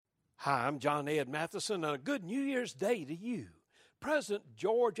Hi, I'm John Ed Matheson, and a good New Year's Day to you. President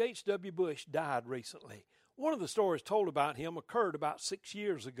George H.W. Bush died recently. One of the stories told about him occurred about 6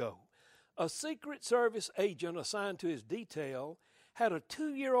 years ago. A Secret Service agent assigned to his detail had a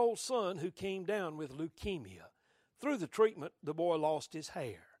 2-year-old son who came down with leukemia. Through the treatment, the boy lost his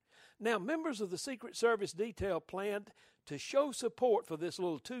hair. Now, members of the Secret Service detail planned to show support for this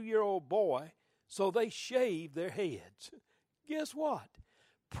little 2-year-old boy, so they shaved their heads. Guess what?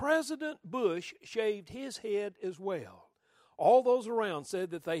 President Bush shaved his head as well. All those around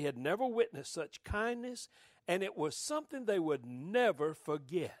said that they had never witnessed such kindness, and it was something they would never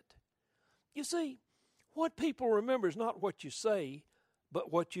forget. You see, what people remember is not what you say,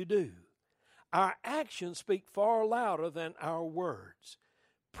 but what you do. Our actions speak far louder than our words.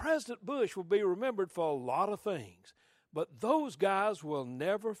 President Bush will be remembered for a lot of things, but those guys will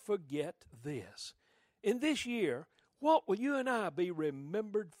never forget this. In this year, what will you and I be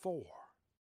remembered for?